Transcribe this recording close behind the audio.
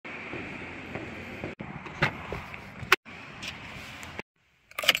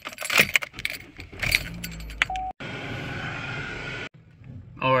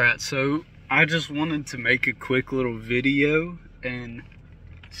Alright, so I just wanted to make a quick little video and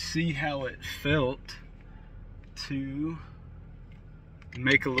see how it felt to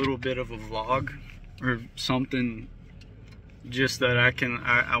make a little bit of a vlog or something, just that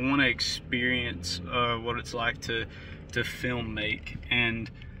I want to experience what it's like to film make.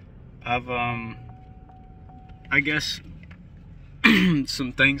 And I've I guess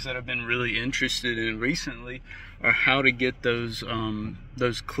some things that I've been really interested in recently are how to get those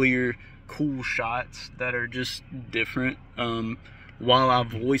clear, cool shots that are just different while I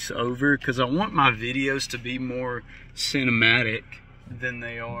voice over, because I want my videos to be more cinematic than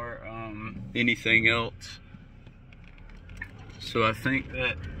they are anything else. So I think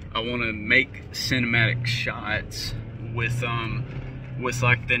that I want to make cinematic shots with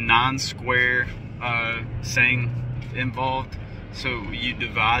like the 9-square saying involved. So you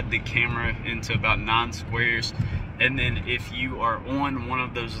divide the camera into about 9 squares, and then if you are on one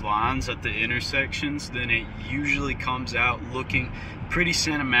of those lines at the intersections, then it usually comes out looking pretty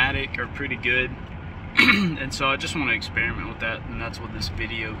cinematic or pretty good. And so I just want to experiment with that, and that's what this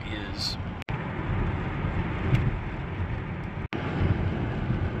video is.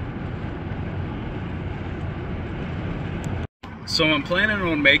 So I'm planning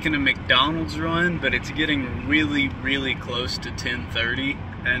on making a McDonald's run, but it's getting really close to 10:30,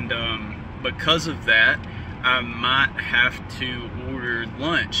 and because of that, I might have to order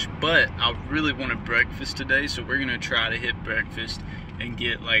lunch. But I really wanted breakfast today, so we're gonna try to hit breakfast and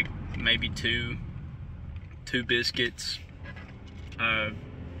get like maybe two biscuits. I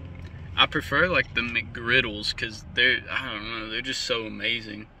prefer like the McGriddles because I don't know, they're just so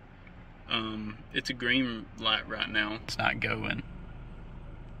amazing. It's a green light right now. It's not going.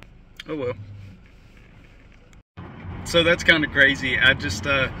 Oh well. So that's kind of crazy. I just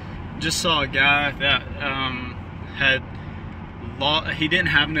saw a guy that he didn't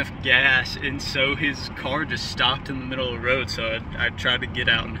have enough gas, and so his car just stopped in the middle of the road. So I tried to get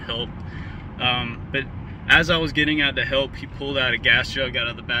out and help. But as I was getting out to help, he pulled out a gas jug out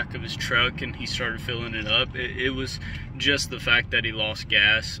of the back of his truck and he started filling it up. It was just the fact that he lost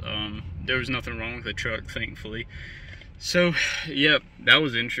gas. There was nothing wrong with the truck, thankfully. So, yep, that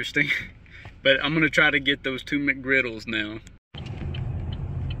was interesting. But I'm going to try to get those 2 McGriddles now.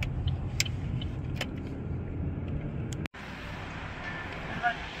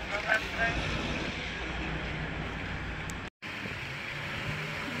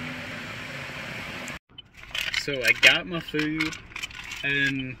 So I got my food,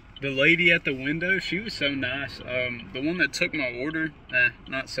 and the lady at the window, she was so nice. The one that took my order,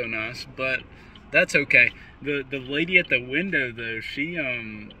 not so nice, but that's okay. The lady at the window though,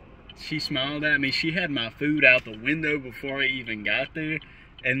 she smiled at me. She had my food out the window before I even got there,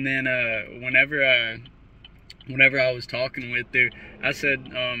 and then whenever I was talking with her, I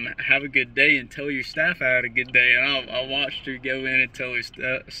said, have a good day and tell your staff I had a good day. And I watched her go in and tell her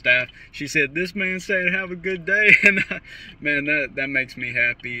staff. She said, this man said have a good day. And man, that makes me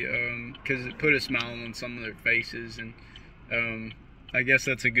happy, because it put a smile on some of their faces. And I guess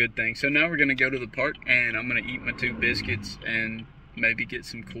that's a good thing. So now we're going to go to the park, and I'm going to eat my 2 biscuits and maybe get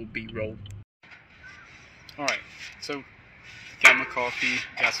some cool B-roll. Alright, so got my coffee,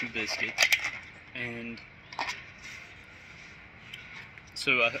 got some biscuits, and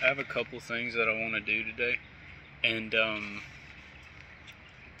so I have a couple things that I want to do today, and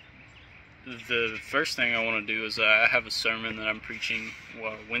the first thing I want to do is I have a sermon that I'm preaching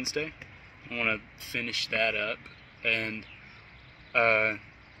Wednesday. I want to finish that up, and I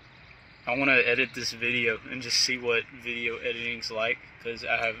want to edit this video and just see what video editing's like, because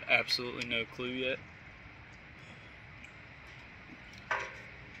I have absolutely no clue yet.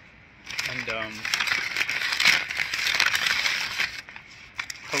 And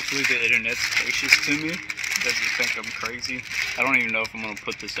hopefully the internet's gracious to me, doesn't think I'm crazy. I don't even know if I'm going to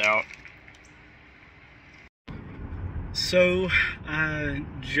put this out. So I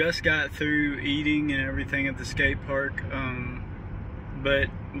just got through eating and everything at the skate park, but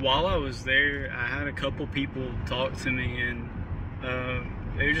while I was there, I had a couple people talk to me, and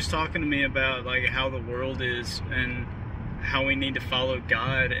they were just talking to me about like how the world is and how we need to follow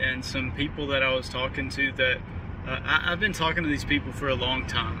God. And some people that I was talking to that I've been talking to these people for a long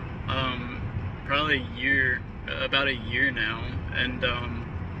time, probably about a year now, and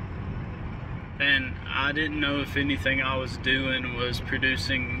I didn't know if anything I was doing was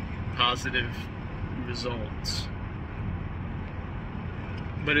producing positive results.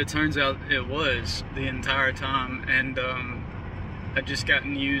 But it turns out it was the entire time, and I just got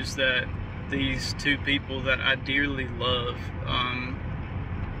news that these 2 people that I dearly love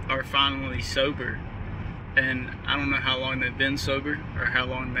are finally sober. and I don't know how long they've been sober or how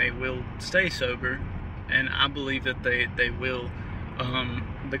long they will stay sober, and I believe that they will,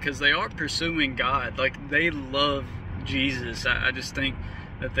 because they are pursuing God. Like, they love Jesus. I just think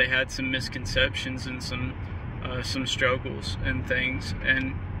that they had some misconceptions and some struggles and things,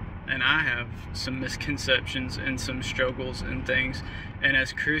 and I have some misconceptions and some struggles and things, and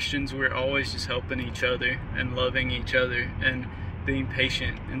as Christians we're always just helping each other and loving each other and being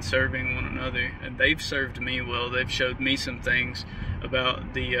patient and serving one another. And they've served me well. They've showed me some things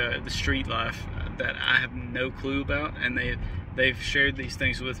about the street life that I have no clue about, and they've shared these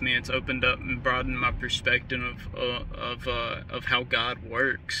things with me. It's opened up and broadened my perspective of how God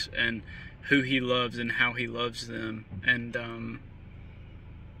works and who He loves and how He loves them. And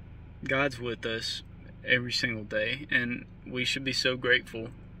God's with us every single day, and we should be so grateful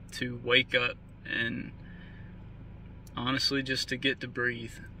to wake up and honestly just to get to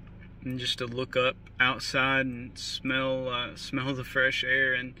breathe and just to look up outside and smell the fresh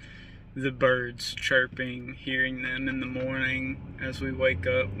air and the birds chirping, hearing them in the morning as we wake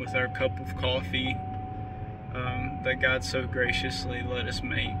up with our cup of coffee that God so graciously let us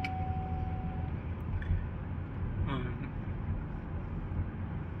make.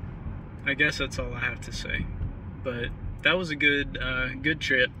 I guess that's all I have to say, but that was a good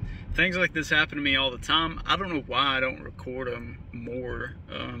trip. Things like this happen to me all the time. I don't know why I don't record them more,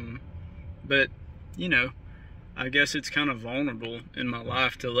 but you know, I guess it's kind of vulnerable in my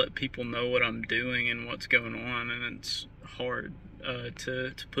life to let people know what I'm doing and what's going on, and it's hard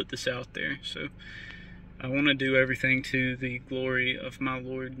to put this out there. So I want to do everything to the glory of my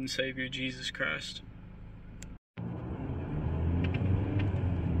Lord and Savior Jesus Christ.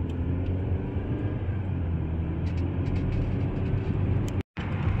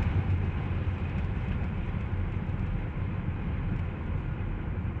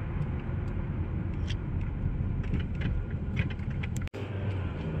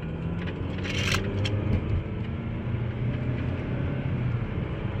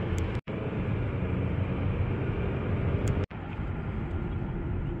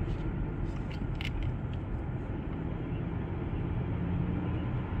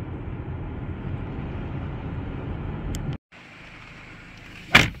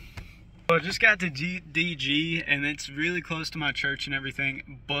 I just got to DG, and it's really close to my church and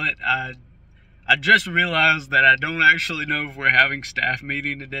everything, but I just realized that I don't actually know if we're having staff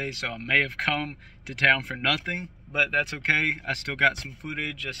meeting today, so I may have come to town for nothing, but that's okay. I still got some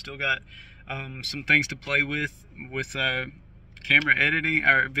footage. I still got some things to play with camera editing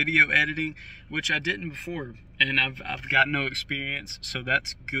or video editing, which I didn't before, and I've got no experience, so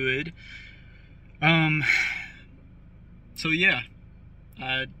that's good. So yeah,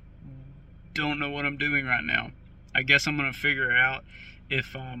 I don't know what I'm doing right now. I guess I'm gonna figure out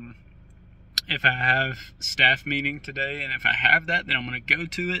if I have staff meeting today, and if I have that, then I'm gonna go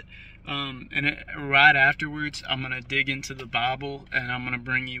to it, right afterwards I'm gonna dig into the Bible, and I'm gonna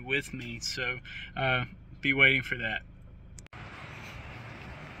bring you with me, so be waiting for that.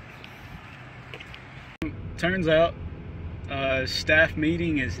 Turns out staff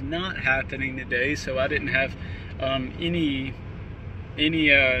meeting is not happening today, so I didn't have any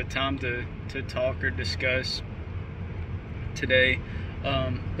time to talk or discuss today,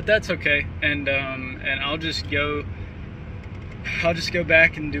 but that's okay, and I'll just go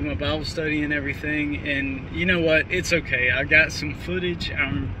back and do my Bible study and everything. And you know what, it's okay. I got some footage.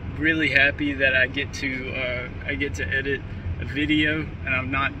 I'm really happy that I get to edit a video, and I've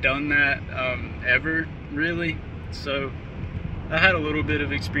not done that ever really, so I had a little bit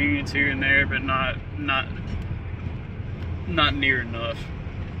of experience here and there, but not near enough.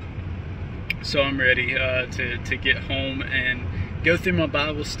 So I'm ready to get home and go through my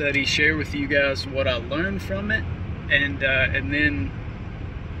Bible study, share with you guys what I learned from it, and then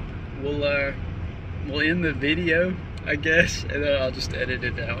we'll end the video, I guess, and then I'll just edit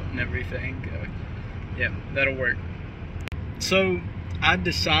it out and everything. Yeah, that'll work. So I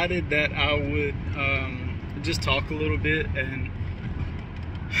decided that I would just talk a little bit, and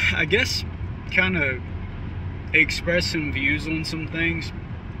I guess kind of express some views on some things.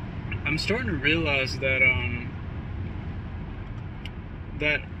 I'm starting to realize that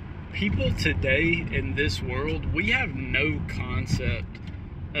that people today in this world, we have no concept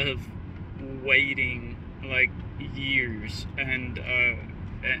of waiting like years and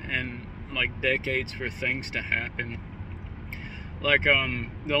like decades for things to happen. Like,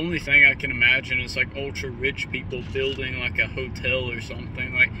 the only thing I can imagine is like ultra rich people building like a hotel or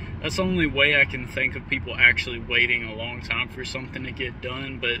something. Like, that's the only way I can think of people actually waiting a long time for something to get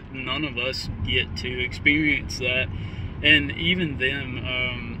done, but none of us get to experience that. And even them,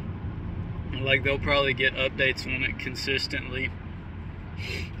 Like, they'll probably get updates on it consistently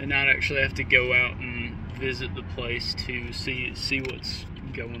and not actually have to go out and visit the place to see what's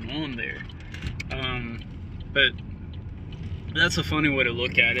going on there. But that's a funny way to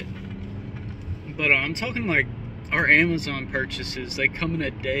look at it. But I'm talking like our Amazon purchases, they come in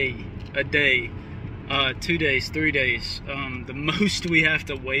a day, 2 days, 3 days. The most we have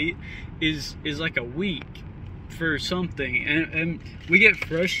to wait is like a week for something, and we get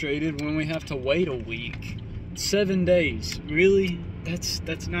frustrated when we have to wait a week. 7 days, really?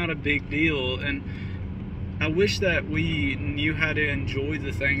 That's not a big deal. And I wish that we knew how to enjoy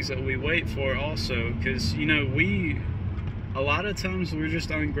the things that we wait for also, because, you know, a lot of times we're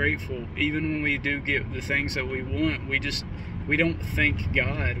just ungrateful. Even when we do get the things that we want, we don't thank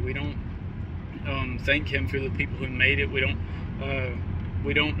God. We don't thank Him for the people who made it. We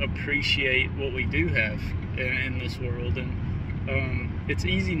don't appreciate what we do have in this world, and it's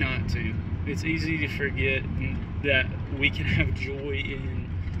easy not to. It's easy to forget that we can have joy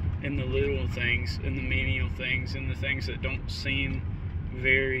in the little things, in the menial things, in the things that don't seem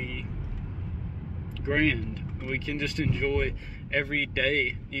very grand. We can just enjoy every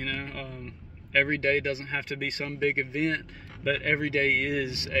day, you know. Every day doesn't have to be some big event, but every day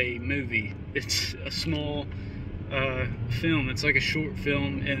is a movie. It's a small film. It's like a short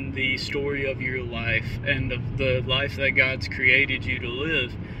film in the story of your life and of the life that God's created you to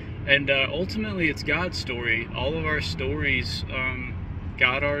live. And ultimately, it's God's story. All of our stories,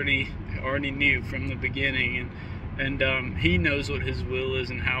 God already knew from the beginning, and He knows what His will is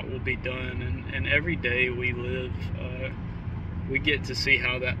and how it will be done. And every day we live, we get to see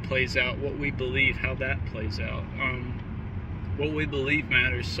how that plays out. What we believe, how that plays out. What we believe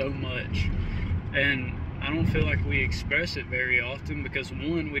matters so much, and I don't feel like we express it very often because,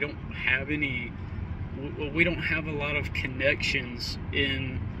 one, we don't have a lot of connections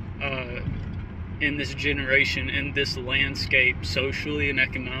in this generation, in this landscape, socially and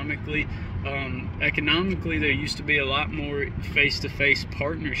economically. Economically, there used to be a lot more face-to-face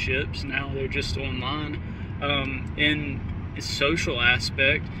partnerships. Now they're just online. In the social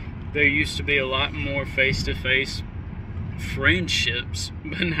aspect, there used to be a lot more face-to-face friendships,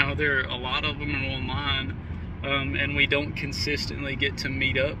 but now a lot of them are online, and we don't consistently get to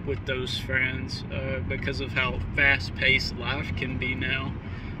meet up with those friends because of how fast-paced life can be now.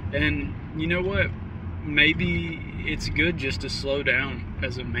 And you know what? Maybe it's good just to slow down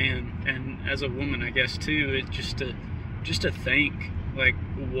as a man, and as a woman, I guess too. It's just to think, like,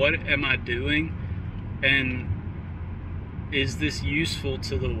 what am I doing, and is this useful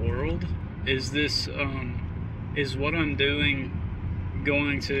to the world? Is this is what I'm doing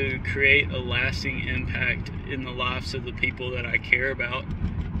going to create a lasting impact in the lives of the people that I care about?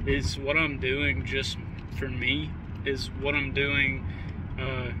 Is what I'm doing just for me? Is what I'm doing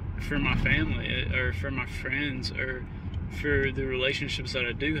for my family or for my friends or for the relationships that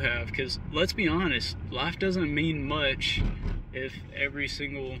I do have? Because let's be honest, life doesn't mean much if every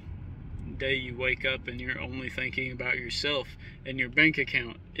single day you wake up and you're only thinking about yourself and your bank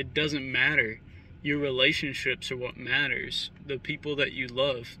account. It doesn't matter. Your relationships are what matters. The people that you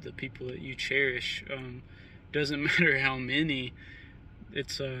love, the people that you cherish. Doesn't matter how many.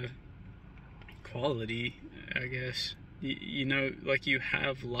 It's quality, I guess. You know, like, you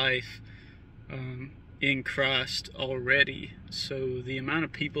have life in Christ already. So the amount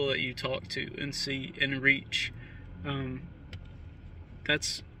of people that you talk to and see and reach,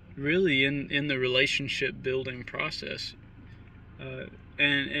 that's really in the relationship building process.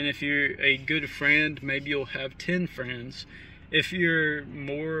 And if you're a good friend, maybe you'll have 10 friends. If you're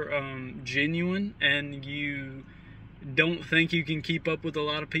more genuine and you don't think you can keep up with a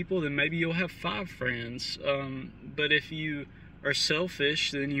lot of people, then maybe you'll have 5 friends. But if you are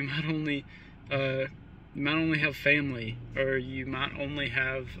selfish, then you might only have family, or you might only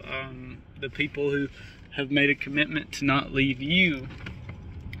have the people who have made a commitment to not leave you,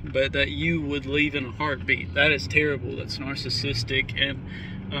 but that you would leave in a heartbeat. That is terrible. That's narcissistic,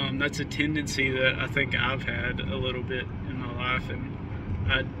 and that's a tendency that I think I've had a little bit in my life, and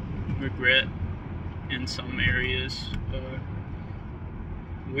I regret in some areas.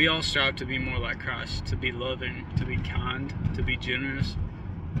 We all strive to be more like Christ, to be loving, to be kind, to be generous.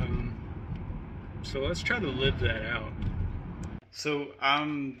 So let's try to live that out. So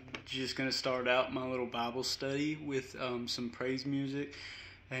I'm just going to start out my little Bible study with some praise music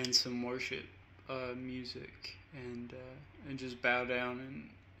and some worship music, and just bow down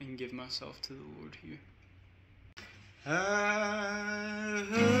and give myself to the Lord here. I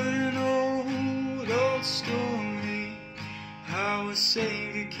heard an old story, how a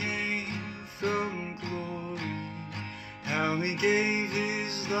Savior came from glory how he gave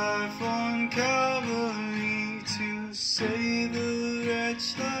his life on Calvary to save a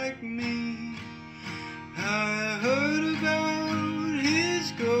wretch like me. I heard about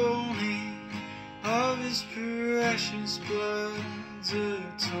his groaning, of his precious blood's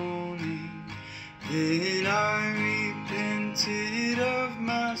atoning. Then I repented of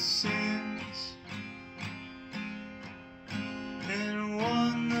my sins and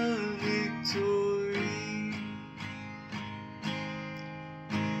won the victory.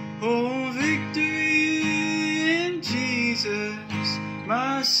 Oh, victory in Jesus,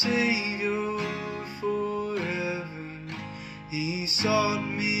 my Savior forever. He sought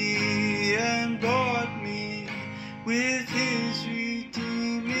me and bought me with his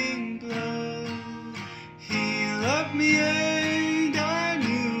redeeming blood. He loved me and I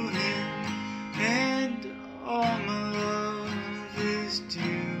knew him, and all my love is due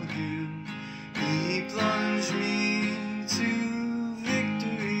him. He plunged me to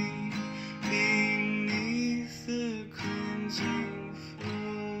victory beneath the cleansing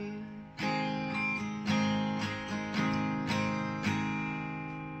flood.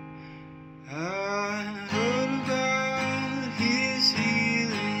 I heard about his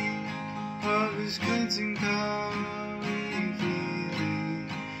healing, of his cleansing power revealing,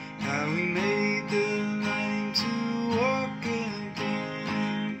 how he made the lame to walk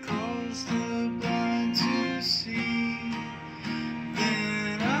again, caused the blind to see.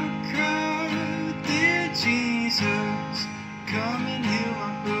 Then I cried, dear Jesus, come and heal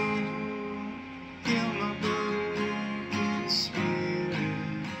my broken spirit.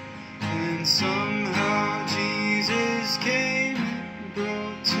 And somehow Jesus came and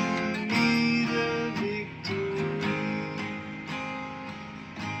brought to me the victory.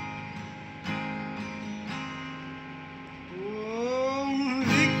 Oh,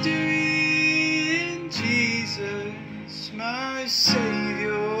 victory in Jesus, my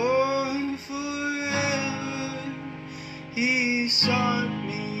Savior forever. He sought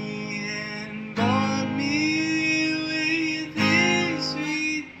me and bought me with his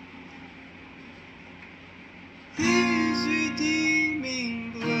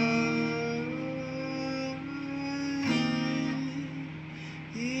redeeming blood.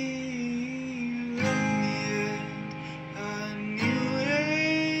 He loved me and I knew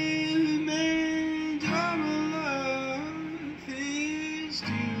him, and all my love is due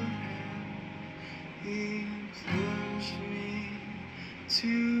him. He plunged me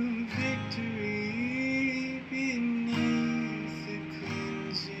to victory beneath the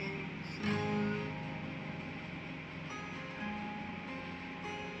cleansing flood.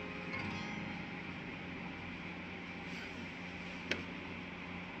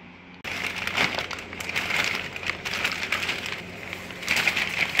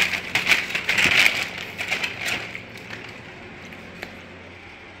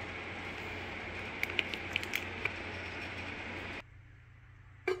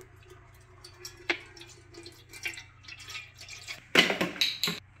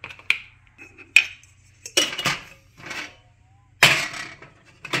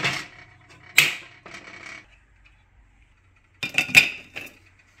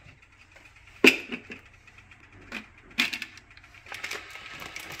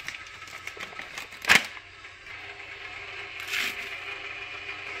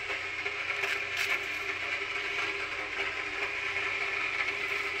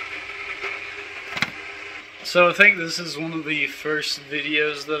 So I think this is one of the first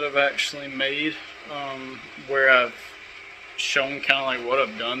videos that I've actually made where I've shown kind of like what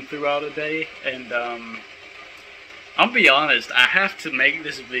I've done throughout a day, and I'll be honest, I have to make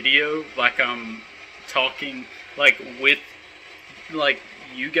this video like I'm talking like with like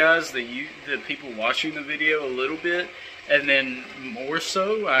you guys, the people watching the video a little bit, and then more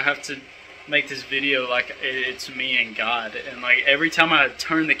so I have to make this video like it's me and God, and like every time I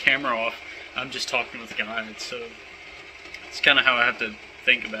turn the camera off I'm just talking with God, so it's kind of how I have to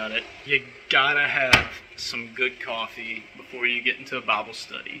think about it. You gotta have some good coffee before you get into a Bible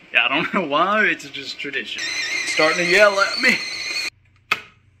study. I don't know why, it's just tradition. It's starting to yell at me.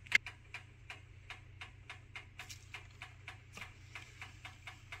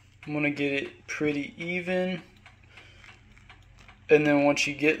 I'm gonna get it pretty even, and then once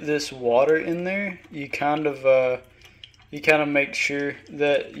you get this water in there, you kind of make sure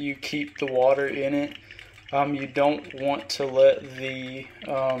that you keep the water in it. You don't want to let the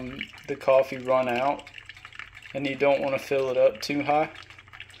coffee run out, and you don't want to fill it up too high.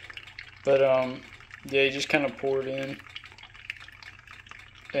 But yeah, you just kind of pour it in,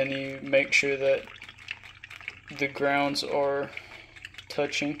 and you make sure that the grounds are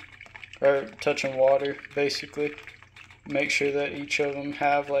touching water, basically. make sure that each of them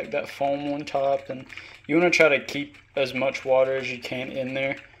have like that foam on top, and you want to try to keep as much water as you can in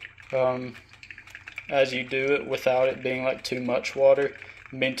there as you do it, without it being like too much water,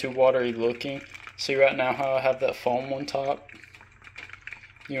 being too watery looking. See right now how I have that foam on top?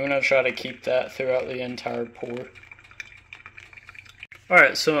 You want to try to keep that throughout the entire pour.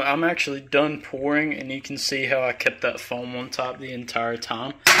 Alright, so I'm actually done pouring, and you can see how I kept that foam on top the entire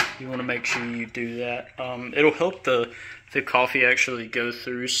time. You want to make sure you do that. It'll help the coffee actually go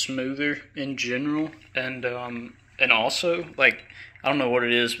through smoother in general, and also, like, I don't know what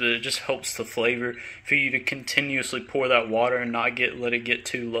it is, but it just helps the flavor for you to continuously pour that water and not let it get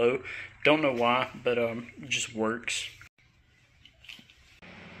too low. Don't know why, but it just works.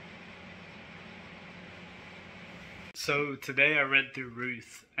 So today I read through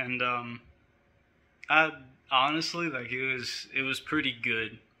Ruth, and I honestly, like, it was pretty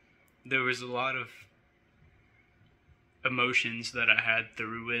good. There was a lot of emotions that I had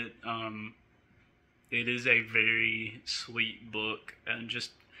through it. It is a very sweet book, and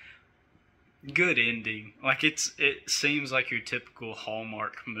just good ending. Like, it seems like your typical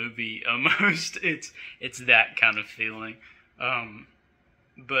Hallmark movie almost. It's that kind of feeling.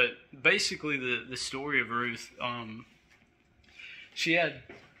 But basically the story of Ruth, she had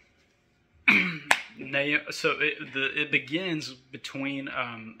so it begins between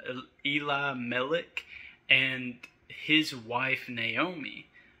Elimelech and his wife Naomi.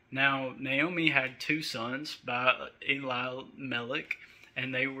 Now, Naomi had two sons by Elimelech,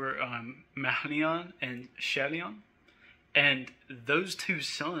 and they were Mahlion and Chalion. And those two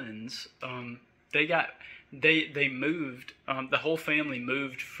sons, they moved. The whole family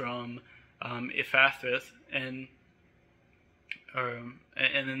moved from Ephathrath, and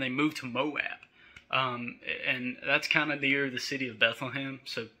then they moved to Moab. And that's kind of near the city of Bethlehem,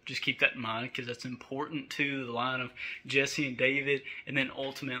 so just keep that in mind, because that's important to the line of Jesse and David, and then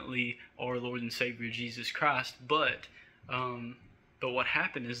ultimately our Lord and Savior Jesus Christ. But what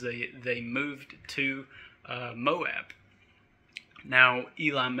happened is they moved to Moab. Now,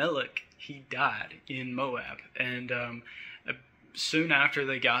 Elimelech, he died in Moab, and soon after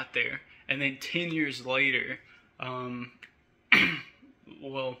they got there, and then 10 years later,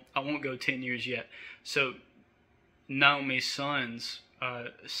 well, I won't go 10 years yet. So Naomi's sons,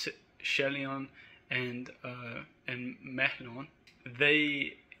 Chalion and Mahlon,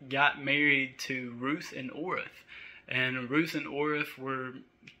 they got married to Ruth and Orph. And Ruth and Orph were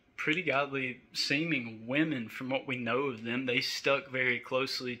pretty godly seeming women from what we know of them. They stuck very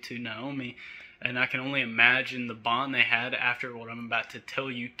closely to Naomi, and I can only imagine the bond they had after what I'm about to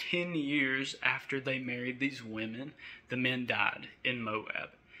tell you. 10 years after they married these women, the men died in Moab.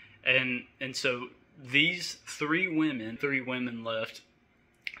 And so these three women left: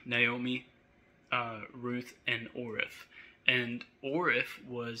 Naomi, Ruth, and Orph. And Orph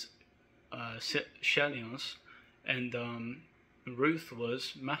was Chalion's, and Ruth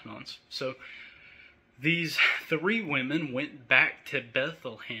was Mahlon's. So these three women went back to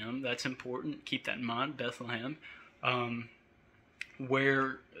Bethlehem. That's important. Keep that in mind, Bethlehem,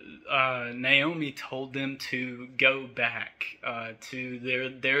 where Naomi told them to go back to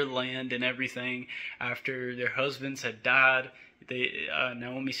their land and everything after their husbands had died.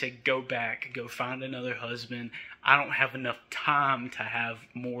 Naomi said, "Go back, go find another husband. I don't have enough time to have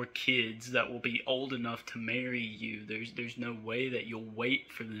more kids that will be old enough to marry you. There's no way that you'll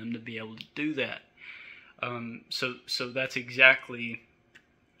wait for them to be able to do that." So that's exactly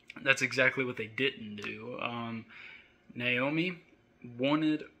what they didn't do. Naomi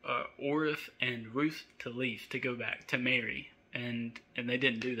wanted Orph and Ruth to leave, to go back, to marry, and they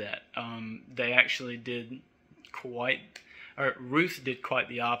didn't do that. They actually did Ruth did quite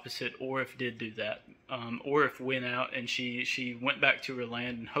the opposite. Orph did do that. Orph went out, and she went back to her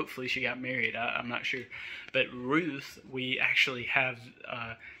land, and hopefully she got married. I'm not sure. But Ruth, we actually have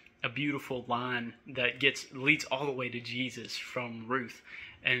a beautiful line that leads all the way to Jesus from Ruth.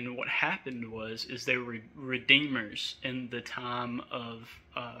 And what happened is there were redeemers in the time of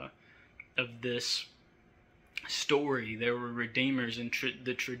this story. There were redeemers, and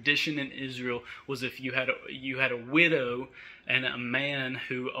the tradition in Israel was if you had a widow and a man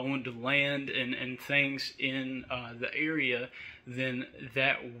who owned land and things in the area, then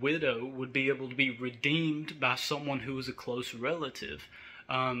that widow would be able to be redeemed by someone who was a close relative.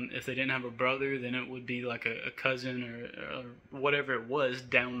 If they didn't have a brother, then it would be like a cousin or whatever it was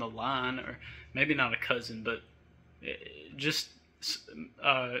down the line, or maybe not a cousin, but just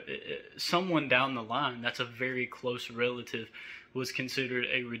someone down the line that's a very close relative was considered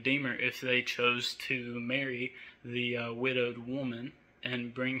a redeemer if they chose to marry the widowed woman.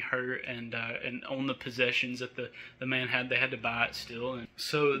 and bring her and own the possessions that the man had. They had to buy it still, and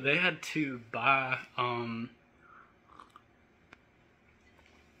so they had to buy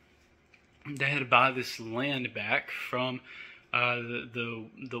this land back from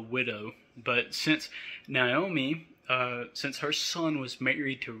the widow. But since Naomi, since her son was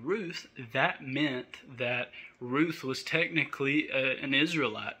married to Ruth, that meant that Ruth was technically an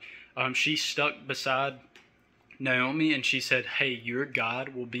Israelite. She stuck beside Naomi and she said, hey, your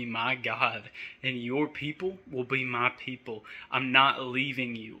God will be my God and your people will be my people. I'm not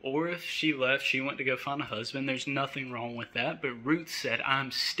leaving you. Or if she left, she went to go find a husband. There's nothing wrong with that. But Ruth said, I'm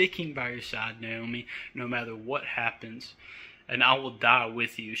sticking by your side, Naomi, no matter what happens. And I will die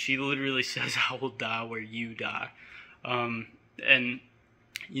with you. She literally says, I will die where you die. And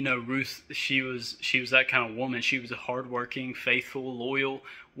you know, Ruth, she was that kind of woman. She was a hardworking, faithful, loyal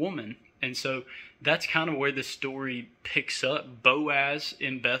woman. And so that's kind of where the story picks up. Boaz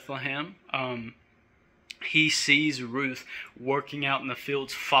in Bethlehem, he sees Ruth working out in the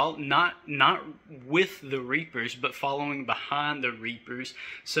fields, not with the reapers, but following behind the reapers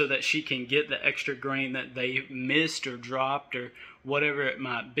so that she can get the extra grain that they missed or dropped or whatever it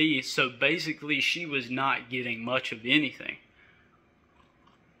might be. So basically, she was not getting much of anything.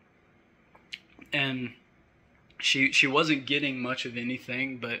 And she wasn't getting much of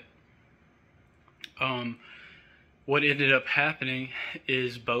anything, but what ended up happening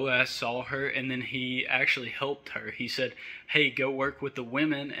is Boaz saw her, and then he actually helped her. He said, "Hey, go work with the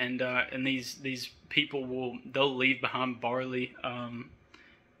women, and these people they'll leave behind barley."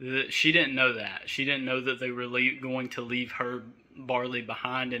 She didn't know that. She didn't know that they were going to leave her barley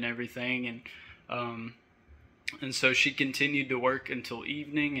behind and everything, and so she continued to work until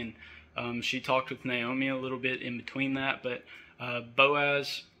evening, and she talked with Naomi a little bit in between that, but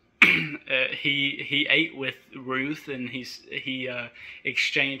Boaz. He ate with Ruth, and he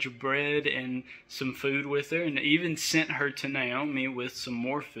exchanged bread and some food with her, and even sent her to Naomi with some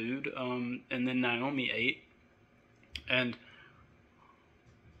more food. And then Naomi ate, and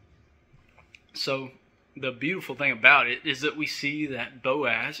so the beautiful thing about it is that we see that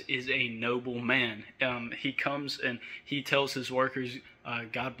Boaz is a noble man. He comes and he tells his workers,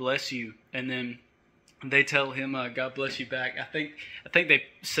 "God bless you," and then they tell him, "God bless you back." I think they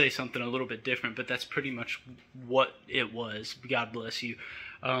say something a little bit different, but that's pretty much what it was. God bless you.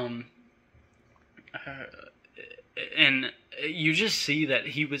 And you just see that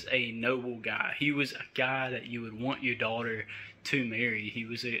he was a noble guy. He was a guy that you would want your daughter to marry. He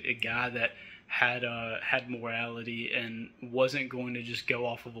was a guy that had morality and wasn't going to just go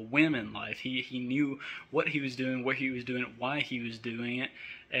off of a whim in life. He knew what he was doing, where he was doing it, why he was doing it,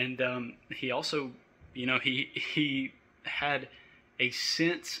 and he also, you know, he had a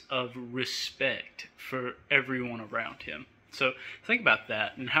sense of respect for everyone around him. So think about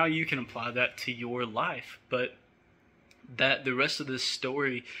that and how you can apply that to your life. But that the rest of this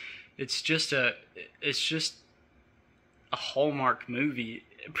story, it's just a Hallmark movie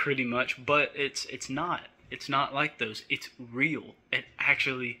pretty much, but it's not like those. It's real. It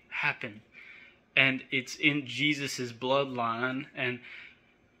actually happened, and it's in Jesus's bloodline, and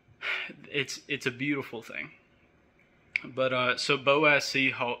it's a beautiful thing. But so Boaz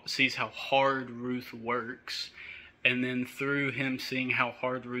sees how hard Ruth works, and then through him seeing how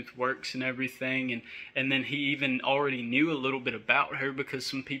hard Ruth works and everything, and then he even already knew a little bit about her because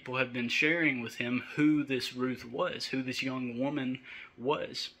some people had been sharing with him who this Ruth was, who this young woman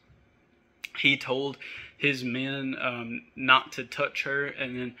was. He told his men not to touch her,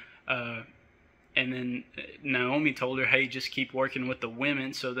 and then Naomi told her, "Hey, just keep working with the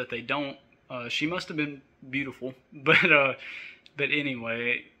women so that they don't." She must have been beautiful, but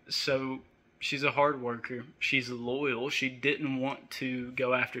anyway, so she's a hard worker. She's loyal. She didn't want to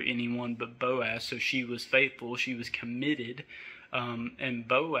go after anyone but Boaz, so she was faithful. She was committed. And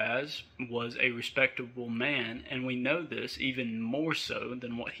Boaz was a respectable man, and we know this even more so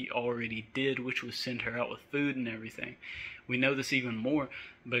than what he already did, which was send her out with food and everything. We know this even more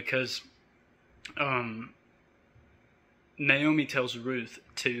because Naomi tells Ruth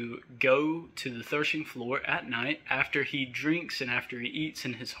to go to the threshing floor at night after he drinks and after he eats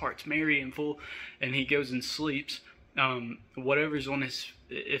and his heart's merry and full, and he goes and sleeps. Whatever's on his,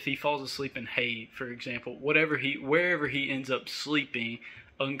 if he falls asleep in hay, for example, wherever he ends up sleeping,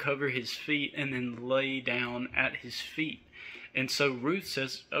 uncover his feet and then lay down at his feet. And so Ruth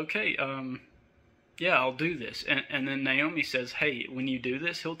says, "Okay, yeah, I'll do this." And then Naomi says, "Hey, when you do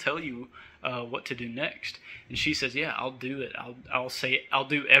this, he'll tell you what to do next." And she says, "Yeah, I'll do it. I'll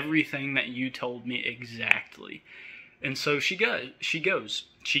do everything that you told me exactly." And so she goes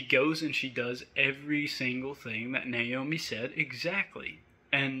and she does every single thing that Naomi said exactly.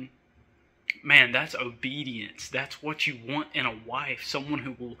 And man, that's obedience. That's what you want in a wife, someone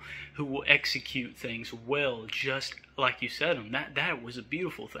who will execute things well, just like you said them. That was a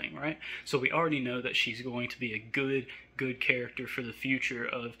beautiful thing, right? So we already know that she's going to be a good character for the future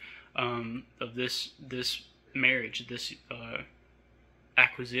of this marriage, this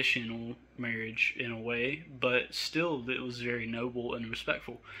acquisitional marriage in a way, but still it was very noble and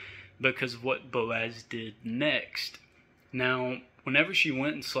respectful because of what Boaz did next. Now, whenever she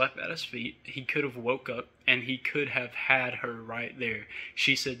went and slept at his feet, he could have woke up and he could have had her right there.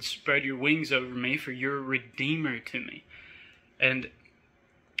 She said, "Spread your wings over me, for you're a redeemer to me." And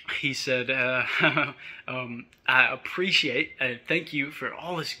he said, I appreciate and thank you for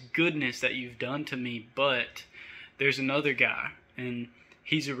all this goodness that you've done to me, but there's another guy, and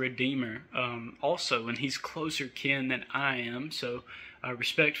he's a redeemer also, and he's closer kin than I am, so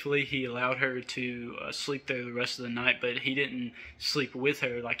respectfully, he allowed her to sleep there the rest of the night, but he didn't sleep with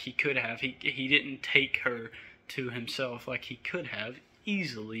her like he could have. He didn't take her to himself like he could have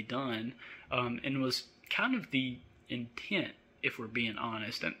easily done, and was kind of the intent, if we're being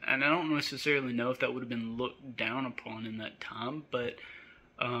honest. And I don't necessarily know if that would have been looked down upon in that time, but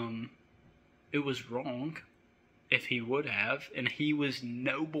it was wrong if he would have, and he was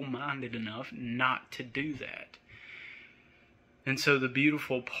noble-minded enough not to do that. And so the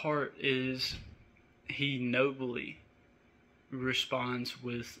beautiful part is he nobly responds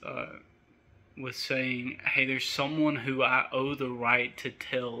with saying, "Hey, there's someone who I owe the right to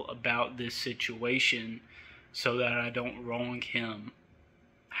tell about this situation so that I don't wrong him."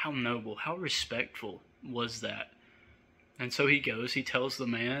 How noble, how respectful was that? And so he goes, he tells the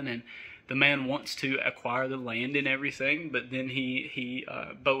man, and the man wants to acquire the land and everything, but then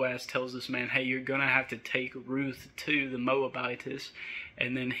Boaz tells this man, "Hey, you're gonna have to take Ruth to the Moabitess,"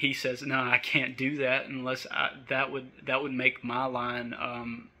 and then he says, "No, I can't do that unless that would make my line.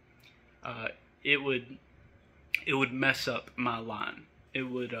 It would mess up my line. It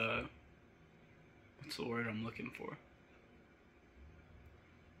would what's the word I'm looking for?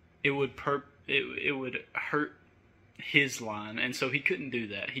 It would hurt his line," and so he couldn't do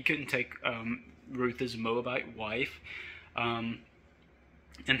that. He couldn't take Ruth as a Moabite wife, and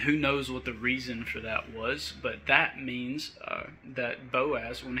who knows what the reason for that was, but that means that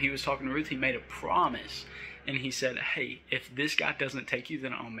Boaz, when he was talking to Ruth, he made a promise, and he said, "Hey, if this guy doesn't take you,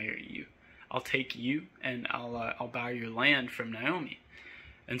 then I'll marry you. I'll take you, and I'll buy your land from Naomi."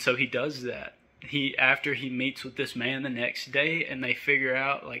 And so he does that. After he meets with this man the next day, and they figure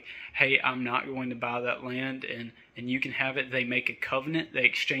out, like, "Hey, I'm not going to buy that land, and you can have it." They make a covenant. They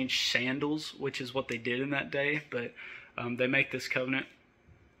exchange sandals, which is what they did in that day. But they make this covenant,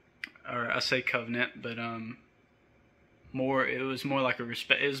 or I say covenant, but it was more like a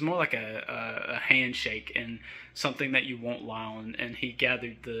respect. It was more like a handshake and something that you won't lie on. And he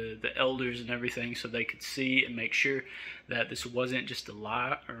gathered the elders and everything so they could see and make sure that this wasn't just a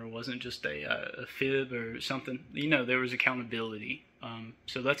lie, or it wasn't just a fib or something. There was accountability.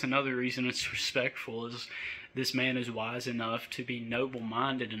 So that's another reason it's respectful, is this man is wise enough to be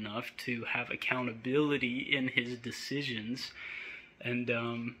noble-minded enough to have accountability in his decisions.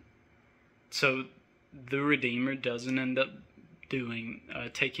 And so the Redeemer doesn't end up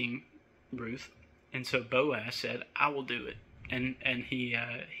taking Ruth, and so Boaz said, "I will do it," and he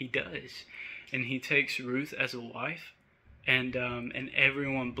does, and he takes Ruth as a wife, and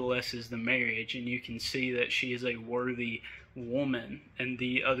everyone blesses the marriage, and you can see that she is a worthy woman, and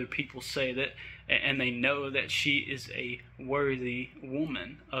the other people say that, and they know that she is a worthy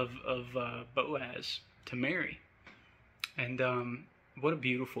woman of Boaz to marry, and what a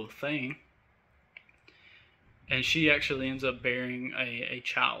beautiful thing. And she actually ends up bearing a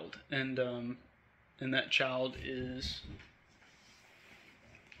child, and that child is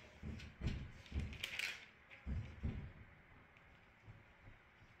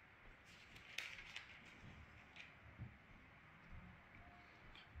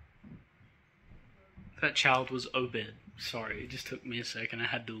was Obed. Sorry, it just took me a second. I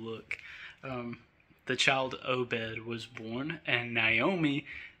had to look. The child Obed was born, and Naomi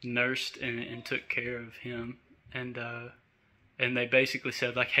nursed and took care of him. And they basically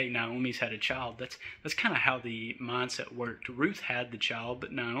said, like, "Hey, Naomi's had a child." That's kind of how the mindset worked. Ruth had the child,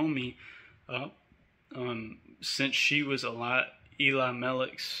 but Naomi, since she was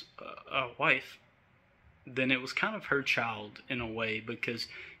Elimelech's wife, then it was kind of her child in a way, because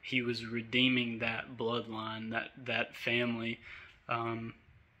he was redeeming that bloodline, that family,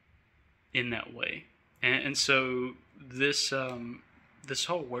 in that way. And so this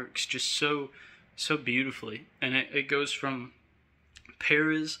whole works just so so beautifully. And it goes from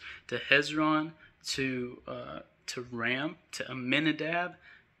Perez to Hezron to Ram to Amminadab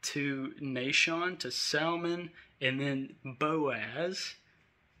to Nahshon to Salmon, and then Boaz,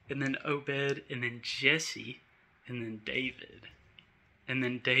 and then Obed, and then Jesse, and then David. And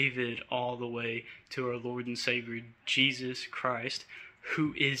then David all the way to our Lord and Savior, Jesus Christ,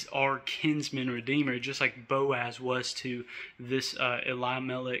 who is our kinsman redeemer, just like Boaz was to this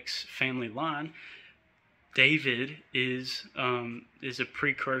Elimelech's family line. David is a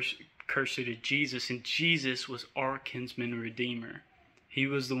precursor to Jesus, and Jesus was our kinsman redeemer. He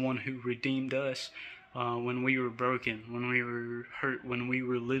was the one who redeemed us when we were broken, when we were hurt, when we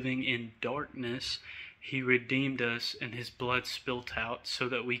were living in darkness. He redeemed us, and his blood spilt out so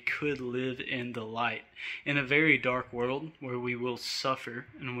that we could live in the light. In a very dark world where we will suffer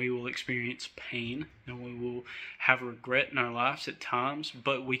and we will experience pain and we will have regret in our lives at times,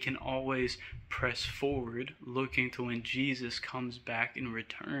 but we can always press forward looking to when Jesus comes back and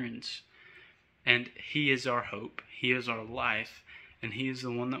returns. And he is our hope, he is our life, and he is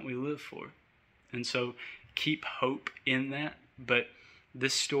the one that we live for. And so keep hope in that, but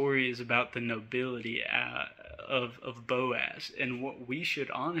this story is about the nobility of Boaz, and what we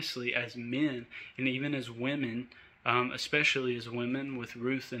should honestly, as men and even as women, especially as women with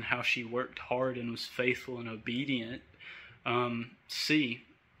Ruth and how she worked hard and was faithful and obedient, see.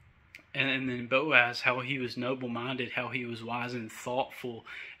 And then Boaz, how he was noble-minded, how he was wise and thoughtful,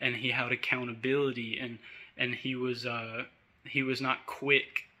 and he had accountability, and he was not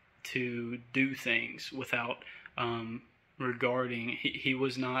quick to do things without regarding. He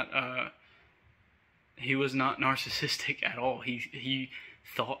was not narcissistic at all. He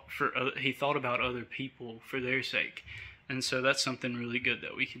thought about other people for their sake, and so that's something really good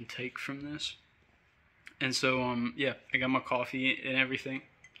that we can take from this. And so I got my coffee and everything,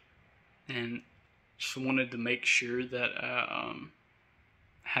 and just wanted to make sure that I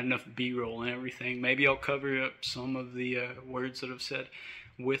had enough B-roll and everything. Maybe I'll cover up some of the words that I've said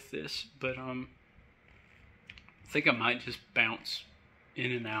with this, but I think I might just bounce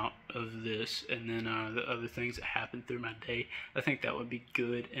in and out of this, and then the other things that happened through my day. I think that would be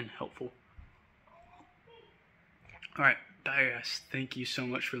good and helpful. Alright, bye guys. Thank you so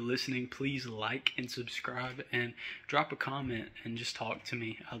much for listening. Please like and subscribe and drop a comment and just talk to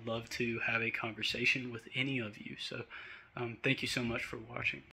me. I'd love to have a conversation with any of you. So thank you so much for watching.